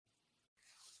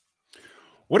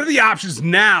What are the options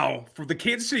now for the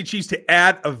Kansas City Chiefs to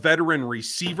add a veteran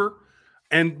receiver?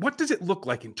 And what does it look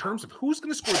like in terms of who's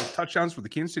going to score the touchdowns for the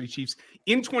Kansas City Chiefs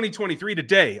in 2023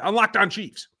 today on Locked On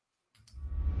Chiefs?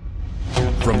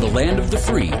 From the land of the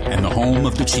free and the home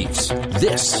of the Chiefs,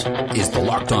 this is the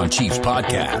Locked On Chiefs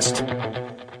podcast.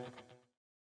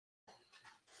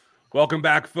 Welcome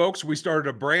back, folks. We started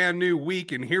a brand new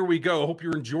week, and here we go. Hope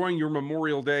you're enjoying your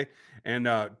Memorial Day, and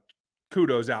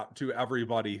kudos out to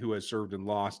everybody who has served and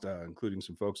lost, including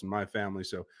some folks in my family.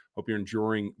 So hope you're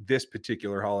enjoying this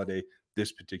particular holiday,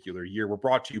 this particular year. We're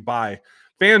brought to you by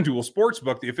FanDuel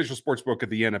Sportsbook, the official sportsbook of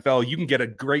the NFL. You can get a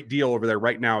great deal over there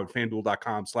right now at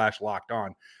FanDuel.com/lockedon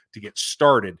to get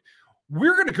started.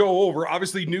 We're going to go over,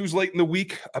 obviously, news late in the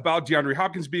week about DeAndre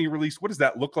Hopkins being released. What does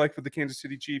that look like for the Kansas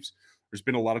City Chiefs? There's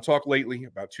been a lot of talk lately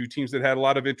about two teams that had a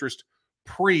lot of interest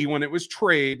when it was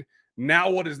trade. Now,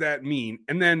 what does that mean?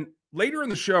 And then later in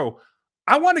the show,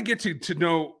 I want to get to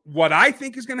know what I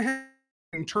think is going to happen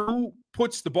in terms of who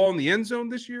puts the ball in the end zone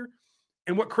this year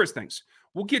and what Chris thinks.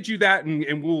 We'll get you that,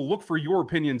 and we'll look for your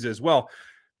opinions as well.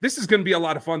 This is going to be a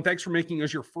lot of fun. Thanks for making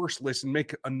us your first listen.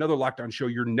 Make another Locked On show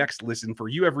your next listen. For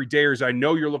you everydayers, I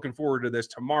know you're looking forward to this.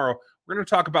 Tomorrow, we're going to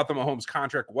talk about the Mahomes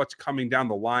contract, what's coming down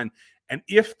the line, and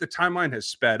if the timeline has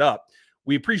sped up.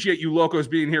 We appreciate you locos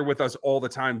being here with us all the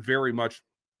time very much,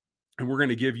 and we're going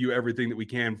to give you everything that we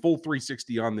can, full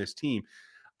 360 on this team.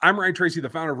 I'm Ryan Tracy, the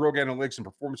founder of Rogue Analytics and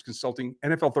Performance Consulting,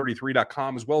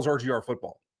 NFL33.com, as well as RGR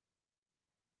Football.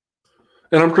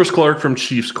 And I'm Chris Clark from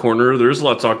Chiefs Corner. There's a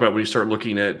lot to talk about when you start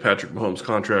looking at Patrick Mahomes'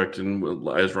 contract, and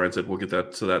as Ryan said, we'll get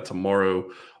to that tomorrow.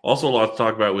 Also, a lot to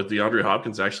talk about with DeAndre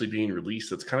Hopkins actually being released.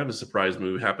 That's kind of a surprise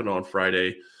move. Happened on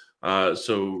Friday,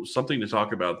 so something to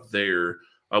talk about there.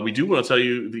 We do want to tell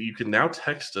you that you can now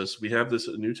text us. We have this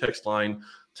new text line.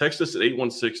 Text us at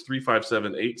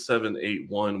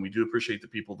 816-357-8781. We do appreciate the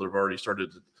people that have already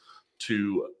started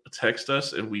to text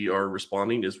us, and we are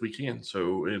responding as we can.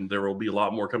 So, and there will be a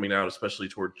lot more coming out, especially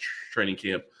toward training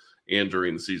camp and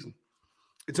during the season.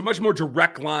 It's a much more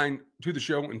direct line to the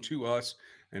show and to us,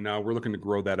 and we're looking to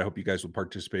grow that. I hope you guys will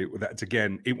participate with that. It's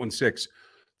again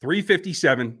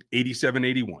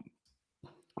 816-357-8781.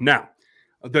 Now,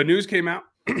 the news came out.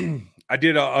 I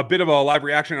did a bit of a live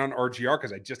reaction on RGR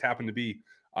because I just happened to be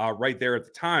right there at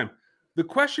the time. The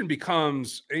question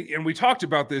becomes, and we talked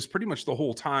about this pretty much the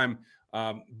whole time,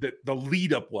 that the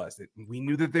lead up was that we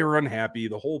knew that they were unhappy,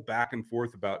 the whole back and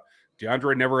forth about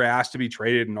DeAndre never asked to be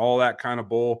traded and all that kind of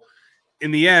bull.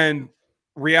 In the end,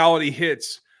 reality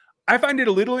hits. I find it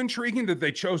a little intriguing that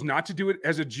they chose not to do it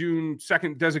as a June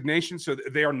 2nd designation, so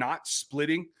they are not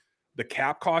splitting the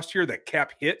cap cost here, that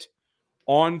cap hit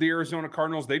on the Arizona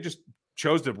Cardinals. They just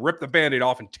chose to rip the Band-Aid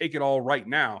off and take it all right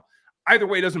now. Either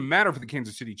way, it doesn't matter for the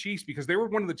Kansas City Chiefs because they were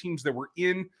one of the teams that were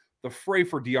in the fray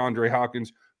for DeAndre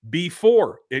Hopkins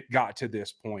before it got to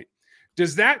this point.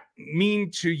 Does that mean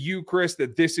to you, Chris,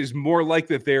 that this is more like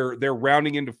that they're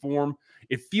rounding into form?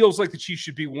 It feels like the Chiefs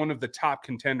should be one of the top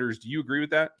contenders. Do you agree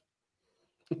with that?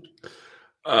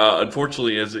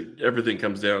 Unfortunately, as everything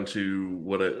comes down to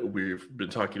what we've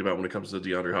been talking about when it comes to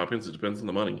DeAndre Hopkins, it depends on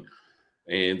the money.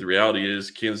 And the reality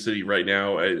is Kansas City right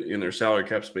now in their salary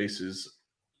cap space is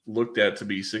looked at to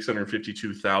be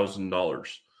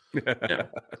 $652,000. Yeah.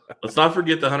 Let's not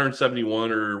forget the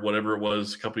 171 or whatever it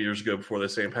was a couple years ago before they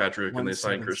St. Patrick and they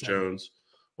signed Chris Jones.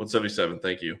 177,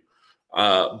 thank you.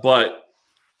 But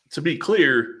to be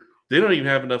clear, they don't even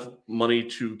have enough money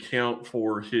to count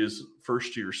for his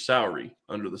first year salary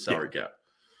under the salary cap,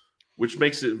 which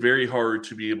makes it very hard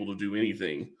to be able to do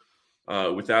anything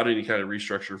without any kind of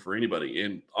restructure for anybody.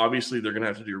 And obviously they're going to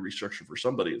have to do a restructure for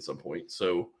somebody at some point.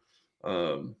 So,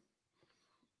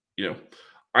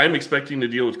 I'm expecting the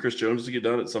deal with Chris Jones to get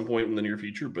done at some point in the near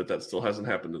future, but that still hasn't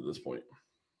happened at this point.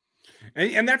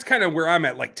 And that's kind of where I'm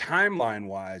at, like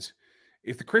timeline-wise.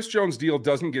 If the Chris Jones deal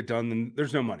doesn't get done, then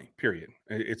there's no money, period.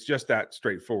 It's just that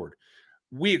straightforward.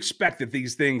 We expect that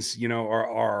these things,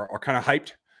 are kind of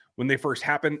hyped when they first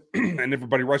happen and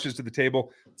everybody rushes to the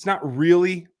table. It's not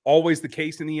really always the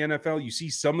case in the NFL. You see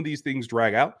some of these things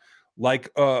drag out, like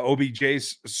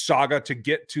OBJ's saga to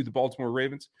get to the Baltimore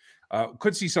Ravens.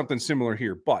 Could see something similar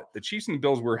here, but the Chiefs and the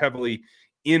Bills were heavily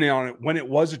in on it when it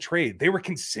was a trade. They were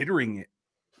considering it,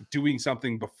 doing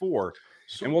something before.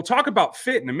 And we'll talk about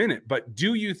fit in a minute, but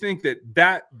do you think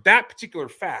that particular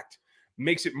fact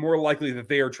makes it more likely that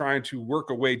they are trying to work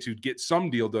a way to get some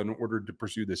deal done in order to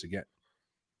pursue this again?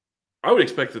 I would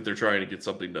expect that they're trying to get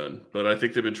something done, but I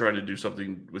think they've been trying to do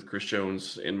something with Chris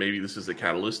Jones, and maybe this is the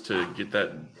catalyst to get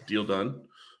that deal done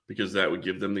because that would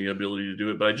give them the ability to do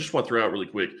it. But I just want to throw out really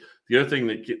quick, the other thing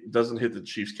that doesn't hit the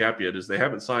Chiefs cap yet is they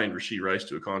haven't signed Rashee Rice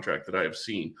to a contract that I have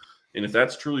seen. And if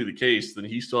that's truly the case, then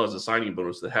he still has a signing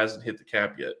bonus that hasn't hit the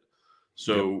cap yet.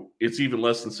 So It's even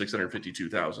less than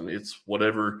 $652,000. It's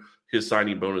whatever his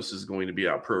signing bonus is going to be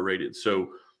out prorated. So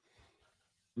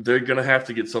they're going to have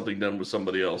to get something done with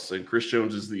somebody else. And Chris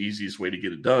Jones is the easiest way to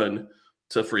get it done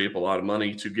to free up a lot of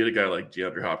money to get a guy like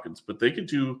DeAndre Hopkins. But they could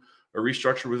do a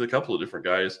restructure with a couple of different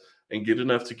guys and get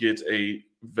enough to get a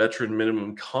veteran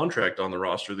minimum contract on the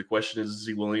roster. The question is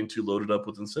he willing to load it up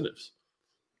with incentives?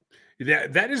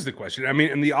 That is the question. I mean,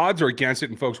 and the odds are against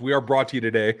it. And folks, we are brought to you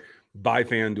today by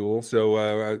FanDuel.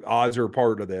 So odds are a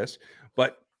part of this.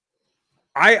 But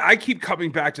I keep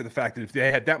coming back to the fact that if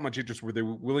they had that much interest where they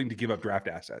were willing to give up draft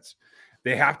assets,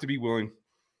 they have to be willing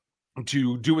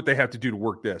to do what they have to do to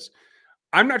work this.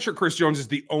 I'm not sure Chris Jones is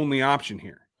the only option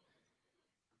here.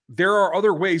 There are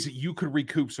other ways that you could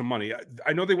recoup some money.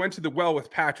 I know they went to the well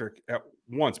with Patrick at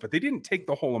once, but they didn't take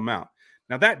the whole amount.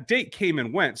 Now, that date came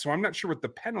and went, so I'm not sure what the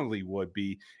penalty would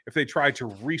be if they tried to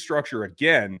restructure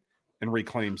again and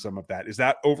reclaim some of that. Is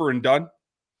that over and done?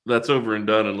 That's over and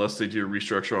done unless they do a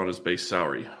restructure on his base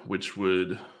salary, which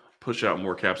would push out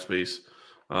more cap space.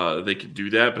 They could do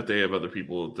that, but they have other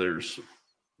people. There's,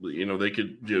 they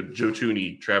could, Joe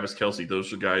Tooney, Travis Kelce,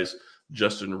 those are guys,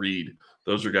 Justin Reed,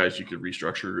 those are guys you could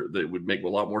restructure that would make a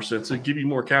lot more sense and give you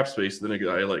more cap space than a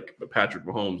guy like Patrick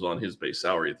Mahomes on his base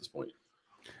salary at this point.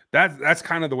 That's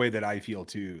kind of the way that I feel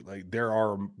too. Like there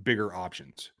are bigger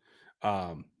options,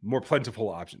 more plentiful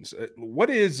options.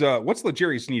 What's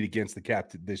L'Jarius need against the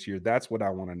cap this year? That's what I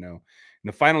want to know. In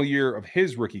the final year of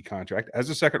his rookie contract as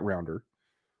a second rounder,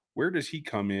 where does he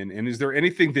come in? And is there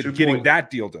anything that getting that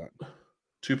deal done?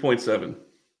 2.7.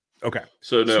 Okay.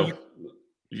 So no,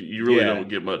 you really don't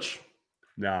get much.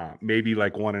 Nah, maybe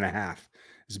like 1.5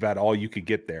 is about all you could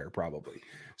get there probably.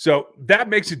 So that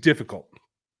makes it difficult.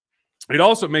 It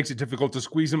also makes it difficult to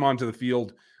squeeze him onto the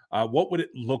field. What would it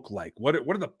look like? What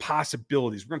are the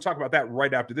possibilities? We're going to talk about that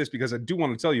right after this because I do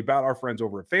want to tell you about our friends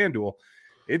over at FanDuel.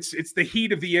 It's the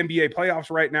heat of the NBA playoffs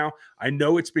right now. I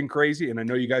know it's been crazy, and I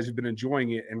know you guys have been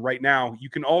enjoying it. And right now, you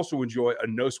can also enjoy a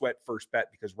no-sweat first bet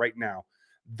because right now,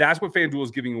 that's what FanDuel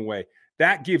is giving away.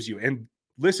 That gives you, and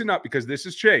listen up because this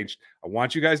has changed. I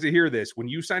want you guys to hear this. When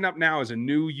you sign up now as a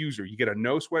new user, you get a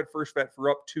no-sweat first bet for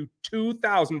up to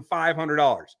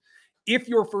 $2,500. If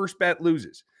your first bet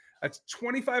loses, that's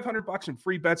 $2,500 in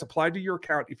free bets applied to your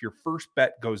account if your first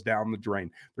bet goes down the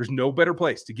drain. There's no better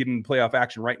place to get in playoff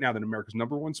action right now than America's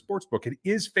 #1 sportsbook. It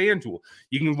is FanDuel.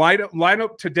 You can line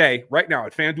up today, right now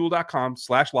at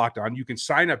FanDuel.com/lockedon. You can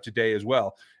sign up today as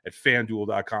well at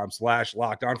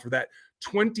FanDuel.com/lockedon for that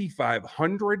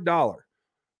 $2,500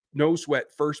 no sweat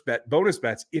first bet bonus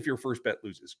bets if your first bet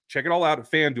loses. Check it all out at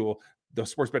FanDuel, the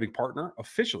sports betting partner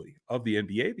officially of the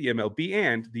NBA, the MLB,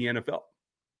 and the NFL.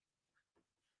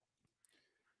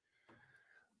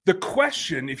 The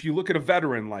question, if you look at a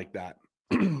veteran like that,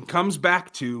 comes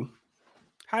back to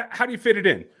how do you fit it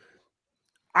in?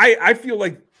 I feel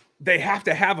like they have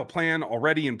to have a plan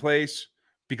already in place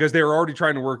because they're already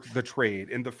trying to work the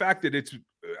trade. And the fact that it's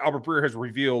Albert Breer has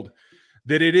revealed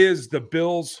that it is the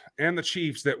Bills and the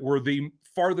Chiefs that were the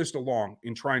farthest along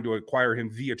in trying to acquire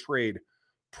him via trade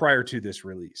prior to this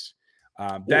release.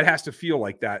 That has to feel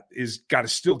like that is got to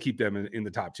still keep them in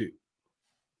the top two.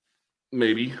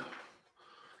 Maybe.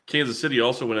 Kansas City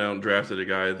also went out and drafted a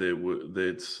guy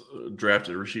that's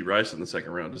drafted Rashee Rice in the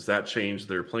second round. Does that change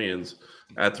their plans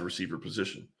at the receiver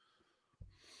position?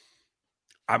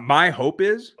 My hope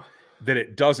is that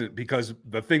it doesn't, because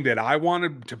the thing that I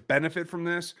wanted to benefit from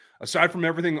this, aside from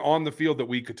everything on the field that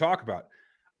we could talk about,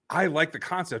 I like the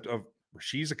concept of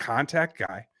Rashee's a contact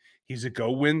guy. He's a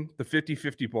go win the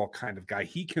 50-50 ball kind of guy.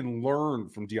 He can learn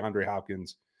from DeAndre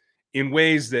Hopkins in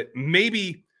ways that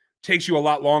maybe takes you a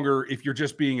lot longer if you're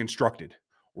just being instructed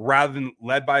rather than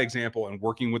led by example and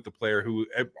working with the player who,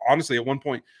 honestly, at one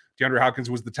point, DeAndre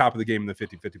Hopkins was the top of the game in the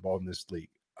 50-50 ball in this league.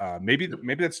 Maybe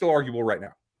that's still arguable right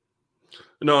now.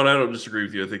 No, and I don't disagree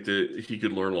with you. I think that he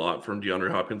could learn a lot from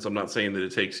DeAndre Hopkins. I'm not saying that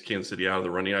it takes Kansas City out of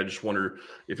the running. I just wonder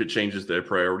if it changes their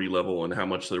priority level and how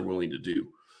much they're willing to do,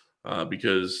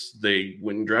 because they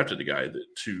went and drafted a guy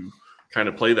to kind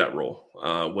of play that role.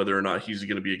 Whether or not he's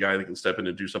going to be a guy that can step in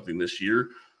and do something this year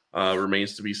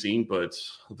remains to be seen. But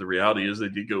the reality is they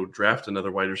did go draft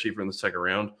another wide receiver in the second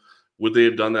round. Would they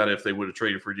have done that if they would have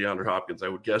traded for DeAndre Hopkins? I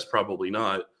would guess probably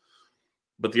not.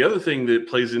 But the other thing that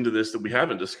plays into this that we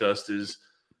haven't discussed is,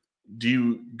 do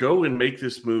you go and make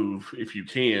this move if you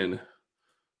can,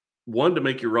 one, to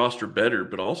make your roster better,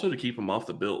 but also to keep them off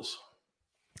the Bills?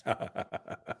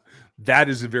 That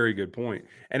is a very good point.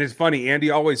 And it's funny, Andy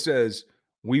always says,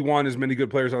 we want as many good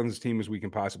players on this team as we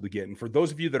can possibly get. And for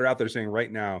those of you that are out there saying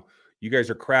right now, you guys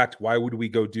are cracked, why would we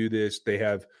go do this? They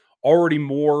have already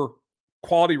more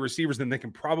quality receivers than they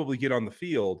can probably get on the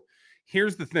field.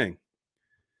 Here's the thing.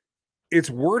 It's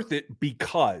worth it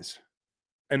because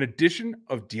an addition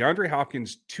of DeAndre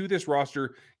Hopkins to this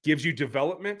roster gives you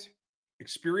development,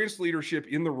 experienced leadership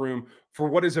in the room for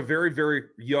what is a very, very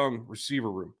young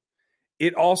receiver room.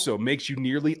 It also makes you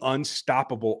nearly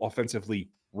unstoppable offensively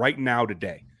right now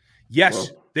today.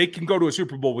 Yes, they can go to a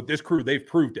Super Bowl with this crew. They've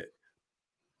proved it.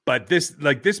 But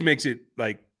this makes it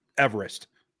like Everest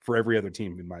for every other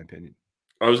team, in my opinion.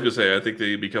 I was going to say, I think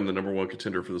they become the number one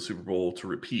contender for the Super Bowl to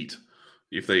repeat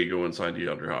if they go and sign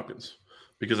DeAndre Hopkins,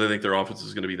 because I think their offense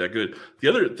is going to be that good. The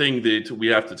other thing that we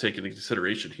have to take into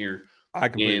consideration here, I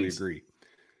completely agree.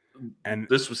 And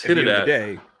this was hinted at.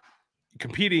 Day,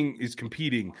 competing is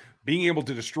competing. Being able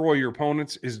to destroy your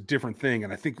opponents is a different thing.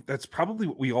 And I think that's probably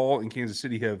what we all in Kansas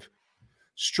City have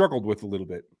struggled with a little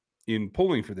bit in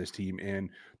pulling for this team. And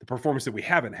the performance that we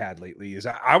haven't had lately is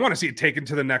I want to see it taken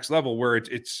to the next level where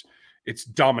it's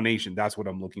domination. That's what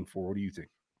I'm looking for. What do you think?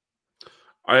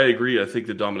 I agree. I think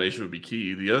the domination would be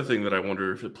key. The other thing that I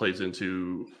wonder if it plays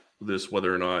into this,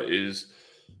 whether or not, is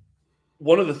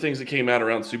one of the things that came out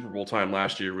around Super Bowl time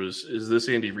last year is this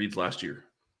Andy Reid's last year?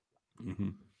 Mm-hmm.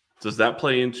 Does that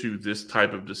play into this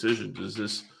type of decision?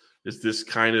 Is this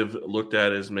kind of looked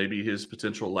at as maybe his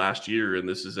potential last year, and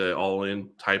this is an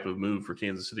all-in type of move for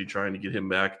Kansas City, trying to get him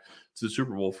back to the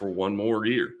Super Bowl for one more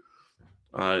year?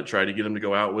 Try to get him to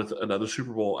go out with another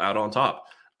Super Bowl out on top.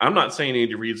 I'm not saying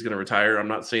Andy Reid's going to retire. I'm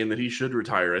not saying that he should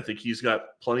retire. I think he's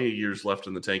got plenty of years left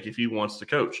in the tank if he wants to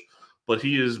coach. But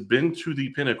he has been to the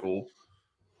pinnacle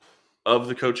of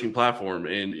the coaching platform,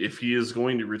 and if he is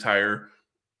going to retire,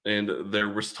 and there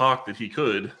was talk that he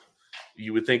could,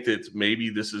 you would think that maybe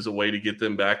this is a way to get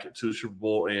them back to the Super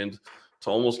Bowl and to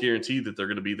almost guarantee that they're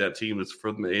going to be that team that's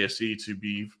from the AFC to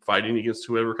be fighting against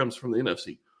whoever comes from the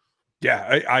NFC.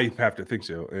 Yeah, I have to think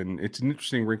so. And it's an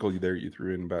interesting wrinkle there you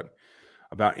threw in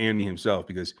about Andy himself,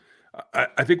 because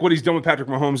I think what he's done with Patrick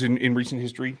Mahomes in recent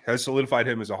history has solidified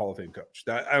him as a Hall of Fame coach.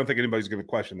 I don't think anybody's going to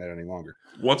question that any longer.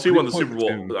 Once he won the Super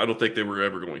Bowl, I don't think they were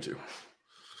ever going to.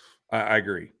 I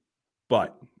agree.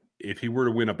 But if he were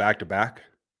to win a back-to-back,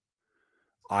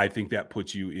 I think that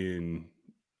puts you in,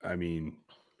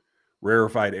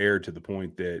 rarefied air to the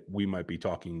point that we might be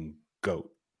talking GOAT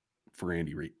for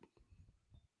Andy Reid.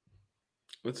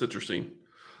 That's interesting.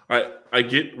 I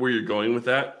get where you're going with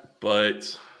that,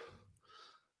 but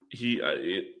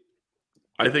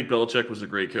I think Belichick was a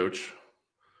great coach,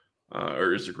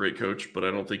 or is a great coach, but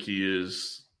I don't think he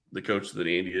is the coach that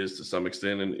Andy is to some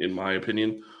extent, in my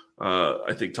opinion.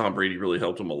 I think Tom Brady really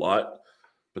helped him a lot,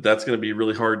 but that's going to be a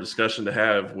really hard discussion to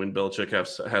have when Belichick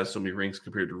has so many rings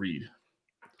compared to Reid.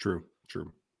 True.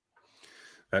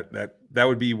 That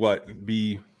would be what?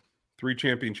 Be 3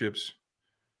 championships.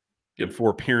 Yep. 4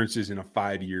 appearances in a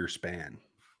 5-year span.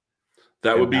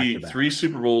 That would be 3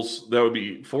 Super Bowls. That would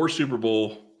be 4 Super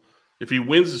Bowl. If he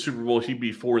wins the Super Bowl, he'd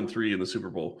be 4-3 in the Super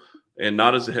Bowl, and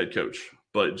not as a head coach,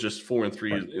 but just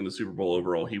 4-3 in the Super Bowl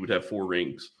overall. He would have 4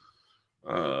 rings,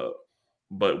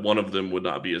 but one of them would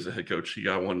not be as a head coach. He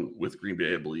got one with Green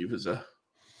Bay, I believe, as a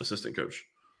assistant coach.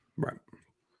 Right.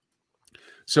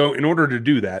 So in order to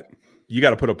do that, you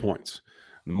got to put up points.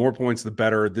 The more points, the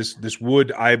better. This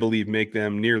would, I believe, make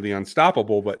them nearly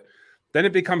unstoppable, but then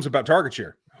it becomes about target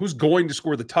share. Who's going to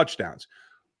score the touchdowns?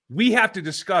 We have to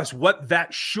discuss what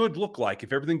that should look like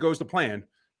if everything goes to plan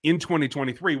in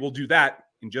 2023. We'll do that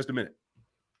in just a minute.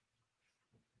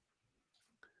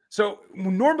 So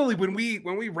normally when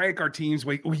we rank our teams,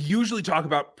 we usually talk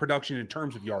about production in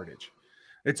terms of yardage.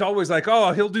 It's always like,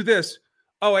 oh, he'll do this.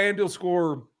 Oh, and he'll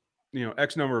score,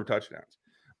 X number of touchdowns.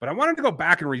 But I wanted to go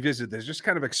back and revisit this, just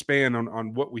kind of expand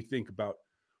on what we think about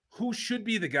who should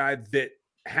be the guy that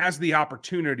has the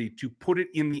opportunity to put it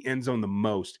in the end zone the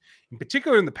most, in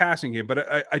particular in the passing game.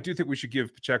 But I do think we should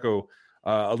give Pacheco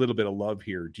a little bit of love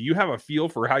here. Do you have a feel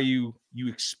for how you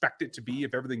expect it to be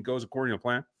if everything goes according to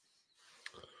plan?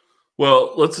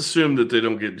 Well, let's assume that they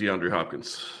don't get DeAndre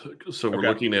Hopkins. So we're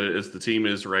looking at it as the team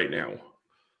is right now.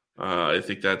 I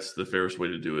think that's the fairest way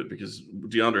to do it, because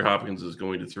DeAndre Hopkins is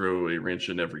going to throw a wrench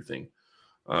in everything.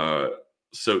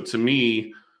 So to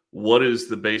me, what is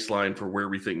the baseline for where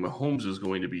we think Mahomes is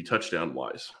going to be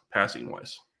touchdown-wise,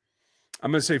 passing-wise?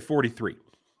 I'm going to say 43.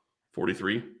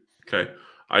 43? Okay.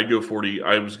 I'd go 40.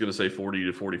 I was going to say 40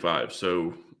 to 45.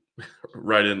 So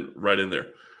right in there.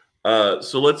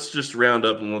 So let's just round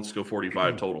up and let's go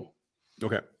 45 total.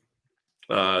 Okay.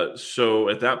 So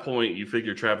at that point, you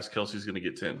figure Travis Kelce's going to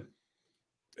get 10.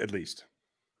 At least.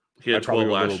 He had 12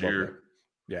 last year.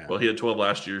 Yeah. Well, he had 12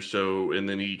 last year. So, and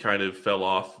then he kind of fell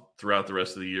off throughout the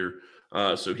rest of the year.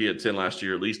 So he had 10 last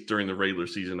year, at least during the regular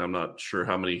season. I'm not sure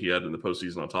how many he had in the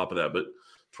postseason on top of that, but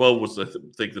 12 was, I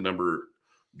think, the number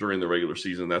during the regular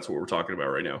season. That's what we're talking about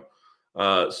right now.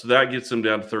 So that gets him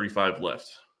down to 35 left.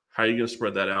 How are you going to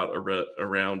spread that out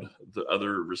around the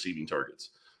other receiving targets?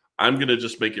 I'm going to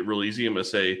just make it real easy. I'm going to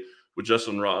say with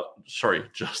Justin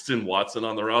Watson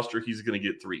on the roster, he's going to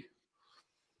get 3.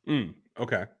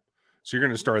 Okay. So you're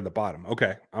going to start at the bottom.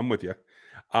 Okay. I'm with you.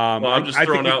 I'm just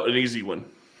throwing out an easy one.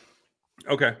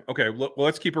 Okay. Well,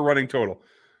 let's keep a running total.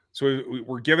 So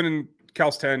we're giving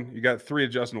Kels 10. You got 3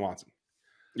 of Justin Watson.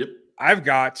 Yep. I've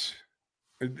got,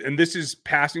 and this is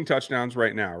passing touchdowns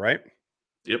right now, right?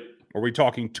 Yep. Are we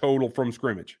talking total from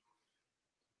scrimmage?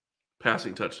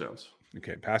 Passing touchdowns.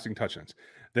 Okay, passing touchdowns.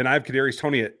 Then I have Kadarius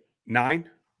Toney at 9.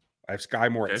 I have Sky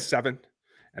Moore at 7.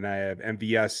 And I have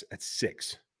MVS at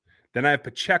 6. Then I have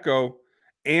Pacheco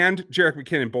and Jerick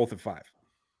McKinnon both at 5.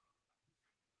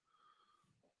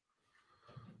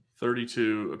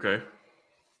 32. Okay.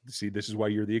 See, this is why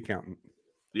you're the accountant.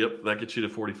 Yep, that gets you to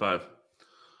 45.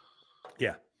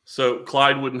 Yeah. So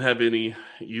Clyde wouldn't have any.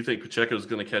 You think Pacheco's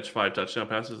going to catch 5 touchdown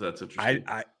passes? That's interesting.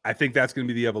 I think that's going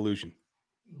to be the evolution.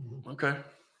 Okay.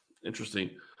 Interesting.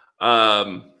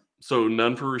 So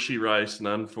none for Rashee Rice,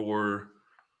 none for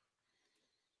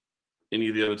any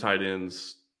of the other tight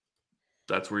ends.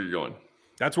 That's where you're going.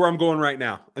 That's where I'm going right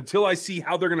now. Until I see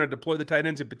how they're going to deploy the tight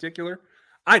ends in particular,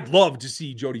 I'd love to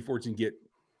see Jody Fortson get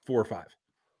 4 or 5.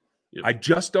 Yep. I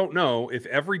just don't know if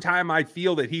every time I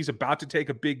feel that he's about to take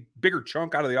a bigger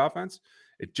chunk out of the offense,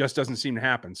 it just doesn't seem to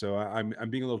happen. So I'm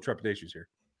being a little trepidatious here.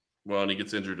 Well, and he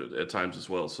gets injured at times as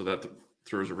well, so that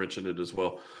throws a wrench in it as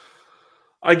well.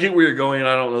 I get where you're going.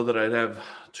 I don't know that I'd have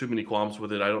too many qualms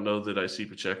with it. I don't know that I see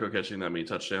Pacheco catching that many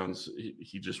touchdowns.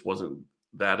 He just wasn't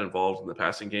that involved in the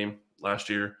passing game last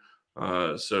year.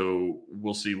 So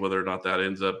we'll see whether or not that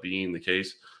ends up being the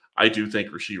case. I do think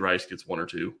Rashee Rice gets 1 or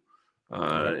 2,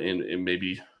 and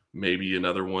maybe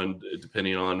another one,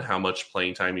 depending on how much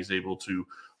playing time he's able to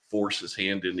force his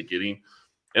hand into getting.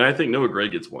 And I think Noah Gray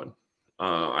gets 1.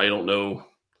 I don't know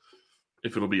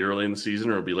if it'll be early in the season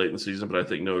or it'll be late in the season, but I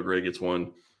think Noah Gray gets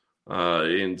 1.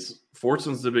 And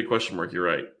Fortson's the big question mark. You're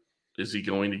right. Is he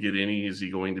going to get any? Is he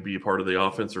going to be a part of the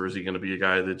offense, or is he going to be a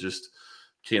guy that just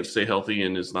can't stay healthy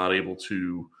and is not able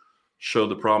to show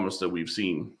the promise that we've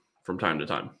seen from time to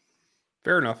time?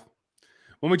 Fair enough.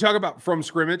 When we talk about from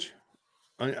scrimmage,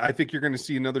 I think you're going to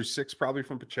see another 6 probably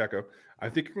from Pacheco. I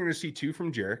think you're going to see 2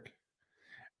 from Jerick.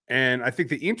 And I think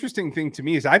the interesting thing to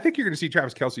me is I think you're going to see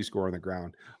Travis Kelce score on the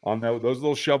ground on those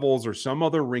little shovels or some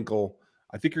other wrinkle.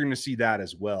 I think you're going to see that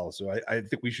as well. So I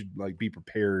think we should be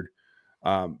prepared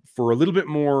for a little bit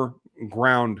more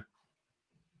ground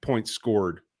points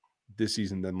scored this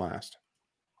season than last.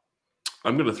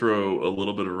 I'm going to throw a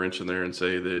little bit of a wrench in there and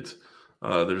say that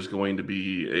there's going to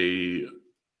be a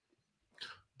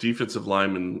defensive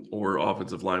lineman or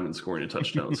offensive lineman scoring a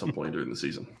touchdown at some point during the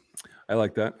season. I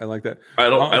like that. I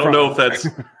don't know if that's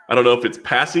I don't know if it's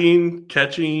passing,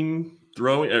 catching,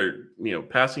 throwing, or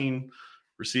passing,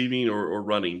 receiving, or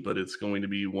running, but it's going to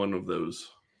be one of those.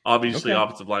 Obviously,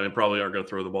 offensive linemen probably aren't going to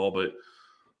throw the ball, but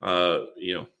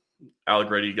Alec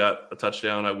Grady got a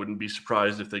touchdown. I wouldn't be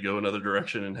surprised if they go another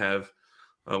direction and have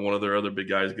one of their other big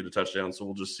guys get a touchdown. So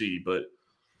we'll just see. But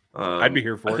I'd be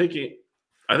here for it.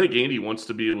 I think Andy wants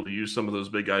to be able to use some of those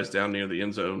big guys down near the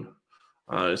end zone,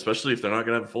 especially if they're not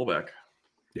going to have a fullback.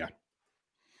 Yeah.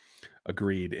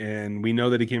 Agreed. And we know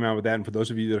that he came out with that. And for those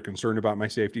of you that are concerned about my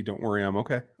safety, don't worry. I'm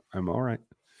okay. I'm all right.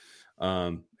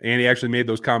 And he actually made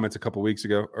those comments a couple weeks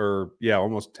ago, or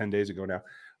almost 10 days ago now,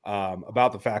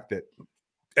 about the fact that,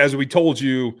 as we told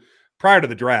you prior to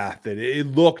the draft, that it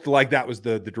looked like that was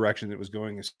the direction that was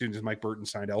going as soon as Mike Burton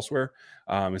signed elsewhere,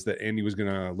 is that Andy was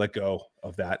going to let go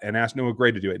of that and ask Noah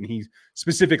Gray to do it. And he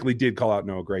specifically did call out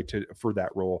Noah Gray for that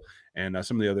role. And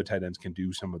some of the other tight ends can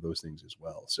do some of those things as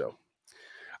well. So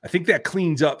I think that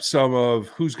cleans up some of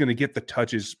who's going to get the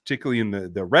touches, particularly in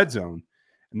the red zone.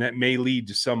 And that may lead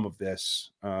to some of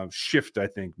this shift, I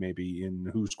think, maybe in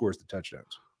who scores the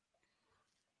touchdowns.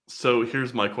 So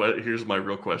here's my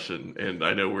real question, and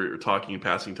I know we're talking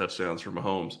passing touchdowns for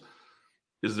Mahomes.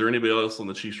 Is there anybody else on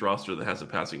the Chiefs roster that has a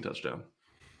passing touchdown?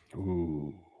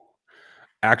 Ooh.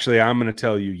 Actually, I'm going to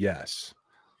tell you yes.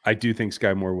 I do think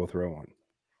Sky Moore will throw one.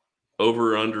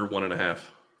 Over or under 1.5?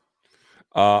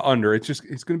 Under. It's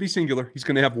going to be singular. He's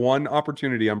going to have one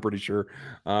opportunity, I'm pretty sure.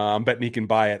 I'm betting he can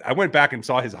buy it. I went back and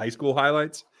saw his high school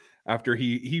highlights after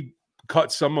he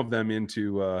cut some of them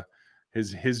into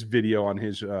his video on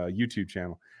his YouTube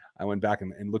channel. I went back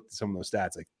and looked at some of those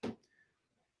stats. Like,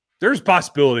 There's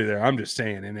possibility there. I'm just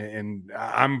saying, and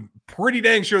I'm pretty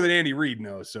dang sure that Andy Reid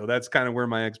knows. So that's kind of where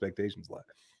my expectations lie.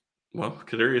 Well,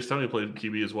 Kadarius Toney played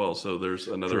QB as well, so there's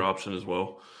another option as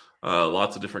well.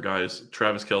 Lots of different guys.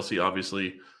 Travis Kelce,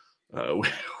 obviously,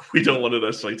 we don't want to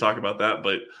necessarily talk about that,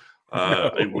 but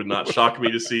it would not shock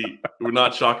me to see. It would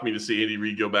not shock me to see Andy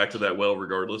Reid go back to that well,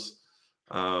 regardless.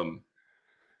 So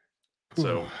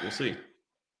we'll see.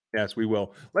 Yes, we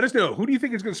will. Let us know. Who do you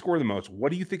think is going to score the most? What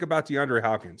do you think about DeAndre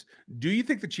Hopkins? Do you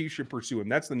think the Chiefs should pursue him?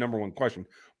 That's the number one question.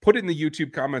 Put it in the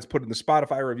YouTube comments, put it in the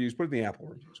Spotify reviews, put it in the Apple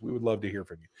reviews. We would love to hear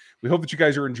from you. We hope that you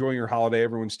guys are enjoying your holiday.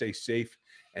 Everyone stay safe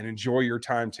and enjoy your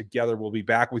time together. We'll be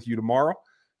back with you tomorrow.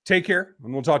 Take care,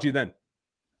 and we'll talk to you then.